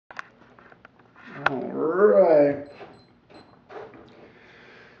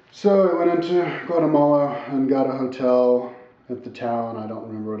So I went into Guatemala and got a hotel at the town. I don't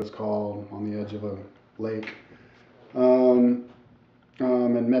remember what it's called, on the edge of a lake. Um,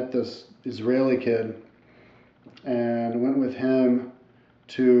 and met this Israeli kid and went with him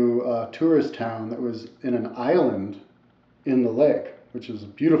to a tourist town that was in an island in the lake, which is a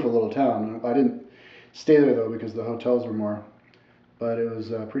beautiful little town. I didn't stay there though because the hotels were more, but it was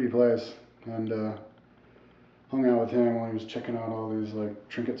a pretty place. And hung out with him while he was checking out all these like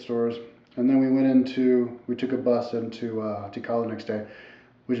trinket stores. And then we took a bus into Tikal the next day,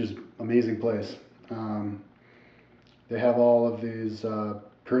 which is an amazing place. They have all of these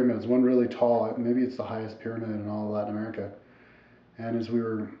pyramids, one really tall, maybe it's the highest pyramid in all of Latin America. And as we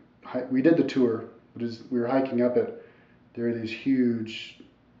did the tour, but as we were hiking up it, there are these huge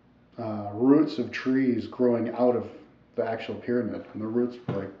roots of trees growing out of the actual pyramid. And the roots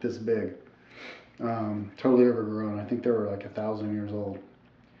were like this big. Totally overgrown. I think they were like 1,000 years old.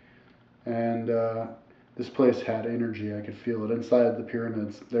 And this place had energy. I could feel it inside the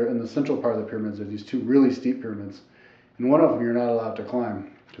pyramids. There in the central part of the pyramids, there's these two really steep pyramids, and one of them you're not allowed to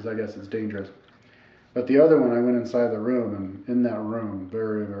climb because I guess it's dangerous. But the other one, I went inside the room, and in that room,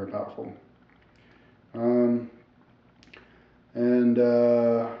 very, very powerful. And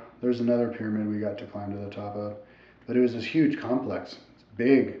there's another pyramid we got to climb to the top of, but it was this huge complex. It's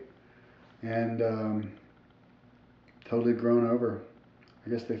big. And totally grown over. I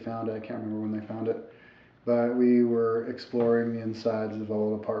guess they found it. I can't remember when they found it. But we were exploring the insides of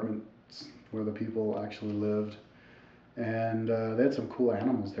old apartments where the people actually lived. And they had some cool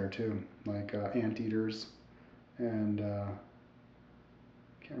animals there too, like anteaters. And I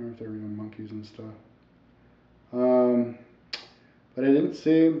can't remember if there were even monkeys and stuff. But I didn't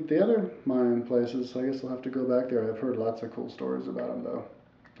see the other Mayan places, so I guess I'll have to go back there. I've heard lots of cool stories about them though.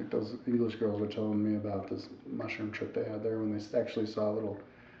 Like those English girls were telling me about this mushroom trip they had there when they actually saw little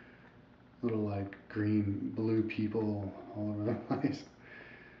like green, blue people all over the place.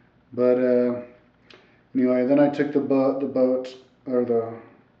 But anyway, then I took the boat or the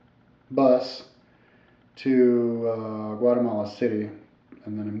bus to Guatemala City,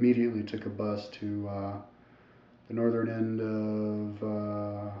 and then immediately took a bus to the northern end of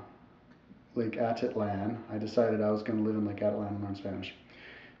Lake Atitlan. I decided I was going to live in Lake Atitlan and learn Spanish.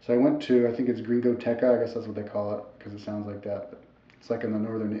 So I went to, I think it's Gringoteca, I guess that's what they call it, because it sounds like that. But it's like in the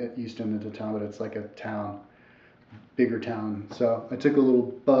northern east end of town, but it's like a town, bigger town. So I took a little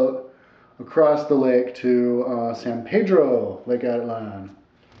boat across the lake to San Pedro, Lake Atitlan,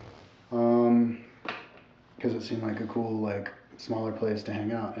 because it seemed like a cool, like, smaller place to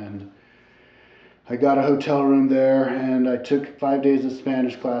hang out. And I got a hotel room there, and I took 5 days of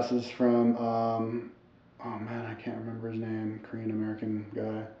Spanish classes from oh man, I can't remember his name, Korean American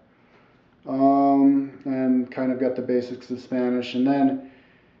guy. And kind of got the basics of Spanish. And then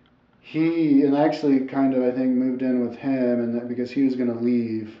I actually kind of, I think, moved in with him, and that because he was going to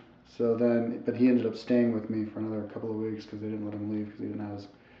leave. So then, but he ended up staying with me for another couple of weeks because they didn't let him leave because he didn't have his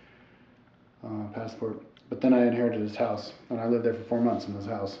passport. But then I inherited his house, and I lived there for 4 months in this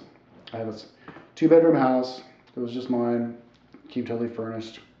house. I have this 2-bedroom house. It was just mine, came totally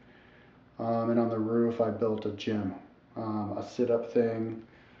furnished. And on the roof, I built a gym, a sit-up thing,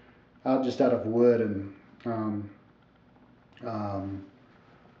 out of wood and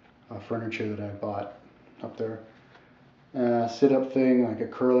furniture that I bought up there. Sit-up thing, like a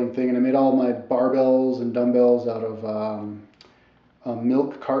curling thing, and I made all my barbells and dumbbells out of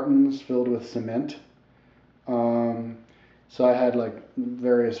milk cartons filled with cement. So I had like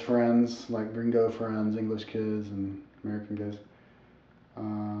various friends, like gringo friends, English kids and American guys.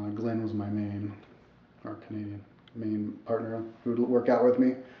 Glenn was my our Canadian main partner who would work out with me.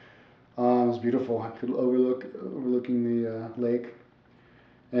 It was beautiful. I could overlooking the lake.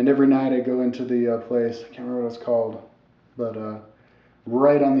 And every night I go into the place, I can't remember what it's called, but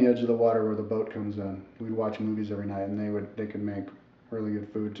right on the edge of the water where the boat comes in. We'd watch movies every night, and they could make really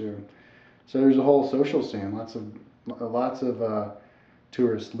good food too. So there's a whole social scene, lots of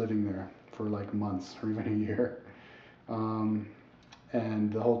tourists living there for like months or even a year.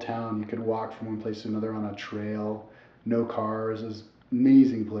 And the whole town, you could walk from one place to another on a trail, no cars. It's an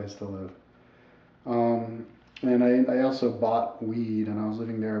amazing place to live. And I also bought weed, and I was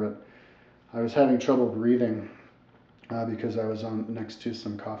living there, but I was having trouble breathing because I was next to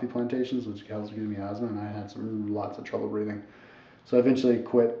some coffee plantations, which was giving me asthma, and I had lots of trouble breathing. So I eventually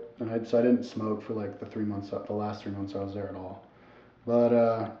quit, and so I didn't smoke for like the last 3 months I was there at all. But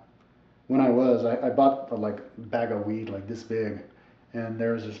when I bought a bag of weed like this big. And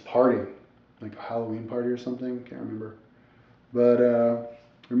there was this party, like a Halloween party or something, can't remember. But, or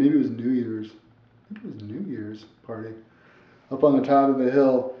maybe it was New Year's. I think it was New Year's party. Up on the top of the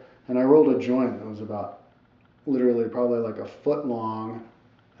hill, and I rolled a joint that was about literally probably like a foot long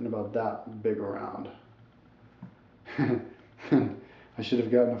and about that big around. I should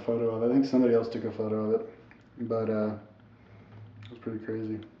have gotten a photo of it. I think somebody else took a photo of it, but it was pretty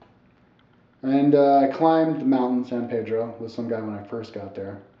crazy. And I climbed the mountain San Pedro with some guy when I first got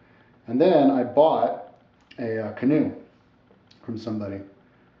there. And then I bought a canoe from somebody.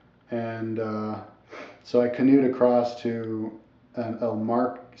 And so I canoed across to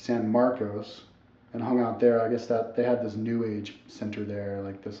San Marcos and hung out there. I guess that they had this New Age center there,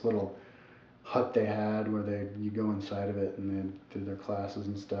 like this little hut they had where you go inside of it and they do their classes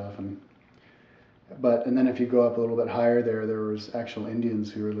and stuff. And then if you go up a little bit higher there was actual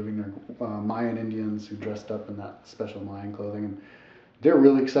Indians who were living there, Mayan Indians who dressed up in that special Mayan clothing, and they're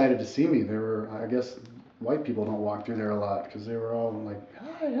really excited to see me. They were, I guess, white people don't walk through there a lot because they were all like,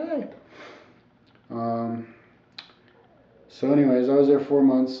 hi. So anyways, I was there 4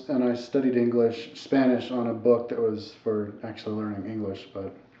 months and I studied Spanish on a book that was for actually learning English,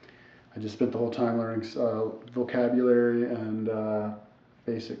 but I just spent the whole time learning vocabulary and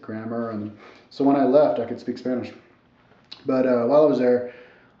basic grammar, and so when I left I could speak Spanish. But while I was there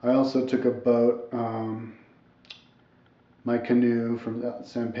I also took a boat, my canoe from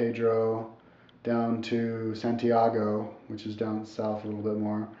San Pedro down to Santiago, which is down south a little bit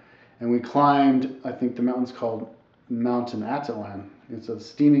more, and we climbed, I think the mountain's called Mountain Atitlan. It's a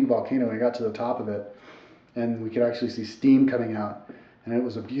steaming volcano. We got to the top of it and we could actually see steam coming out, and it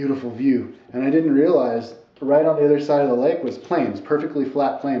was a beautiful view. And I didn't realize right on the other side of the lake was plains, perfectly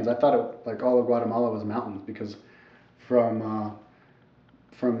flat plains. I thought like all of Guatemala was mountains, because from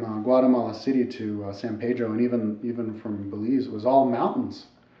Guatemala City to San Pedro, and even from Belize, it was all mountains.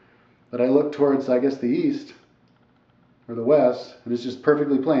 But I looked towards, I guess, the east or the west, and it's just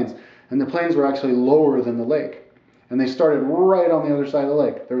perfectly plains. And the plains were actually lower than the lake, and they started right on the other side of the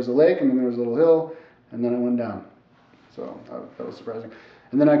lake. There was a lake, and then there was a little hill, and then it went down. So that was surprising.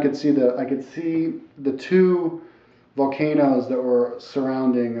 And then I could see the two volcanoes that were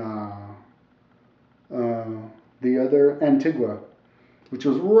surrounding the other, Antigua, which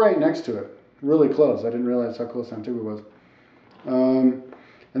was right next to it, really close. I didn't realize how close Antigua was.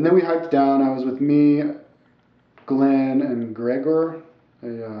 And then we hiked down. I was with me, Glenn, and Gregor,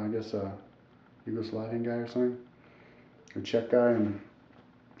 I guess a Yugoslavian guy or something, or Czech guy, and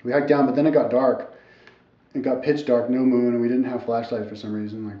we hiked down. But then it got dark. It got pitch dark, no moon, and we didn't have flashlights for some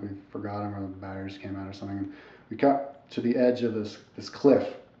reason. Like we forgot them, or the batteries came out or something. And we got to the edge of this cliff,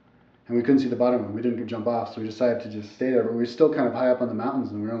 and we couldn't see the bottom of it. We didn't jump off, so we decided to just stay there. But we were still kind of high up on the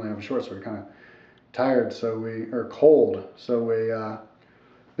mountains, and we only have a short, so we were kind of tired, or cold. So we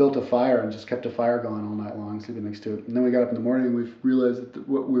built a fire and just kept a fire going all night long, sleeping next to it. And then we got up in the morning and we realized that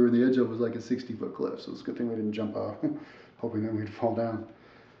what we were on the edge of was like a 60-foot cliff. So it's a good thing we didn't jump off, hoping that we'd fall down.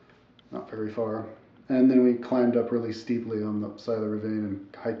 Not very far. And then we climbed up really steeply on the side of the ravine and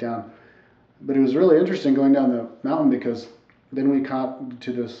hiked down. But it was really interesting going down the mountain, because then we got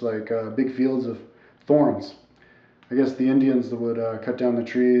to this big fields of thorns. I guess the Indians would cut down the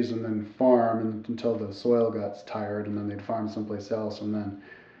trees and then farm until the soil got tired, and then they'd farm someplace else, and then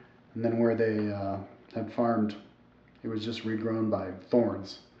where they had farmed, it was just regrown by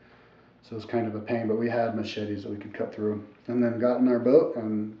thorns. So it was kind of a pain, but we had machetes that we could cut through, and then got in our boat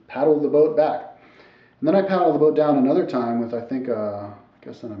and paddled the boat back. And then I paddled the boat down another time with, I think, I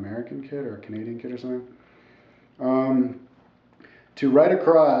guess an American kid or a Canadian kid or something, to right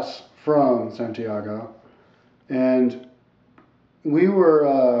across from Santiago. And we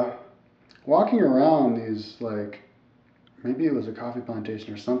were walking around these, maybe it was a coffee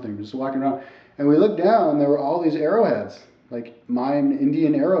plantation or something, just walking around. And we looked down, and there were all these arrowheads, like Mayan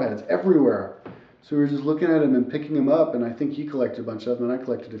Indian arrowheads everywhere. So we were just looking at them and picking them up, and I think he collected a bunch of them, and I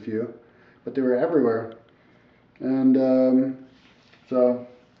collected a few. But they were everywhere. And and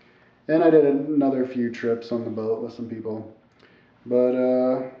I did another few trips on the boat with some people. But,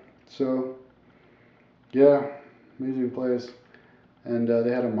 yeah, amazing place. And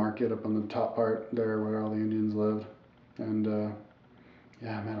they had a market up on the top part there where all the Indians lived. And,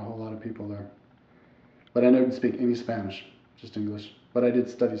 yeah, I met a whole lot of people there. But I didn't speak any Spanish, just English. But I did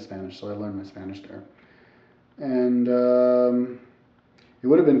study Spanish, so I learned my Spanish there. And it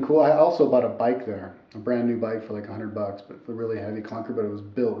would have been cool. I also bought a bike there, a brand new bike for like $100, but a really heavy clunker, but it was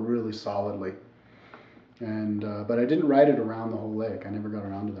built really solidly. And but I didn't ride it around the whole lake. I never got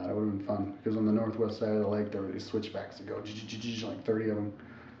around to that. It would have been fun, because on the northwest side of the lake there were these switchbacks that go like 30 of them.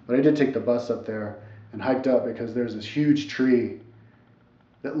 But I did take the bus up there and hiked up, because there's this huge tree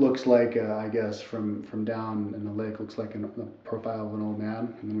that looks like, I guess, from down in the lake, looks like the profile of an old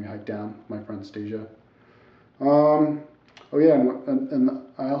man. And then we hiked down, my friend Stasia. Oh yeah, and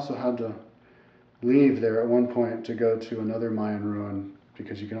I also had to leave there at one point to go to another Mayan ruin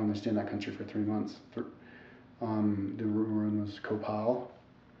because you can only stay in that country for 3 months. The ruin was Copal.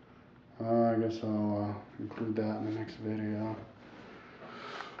 I guess I'll include that in the next video.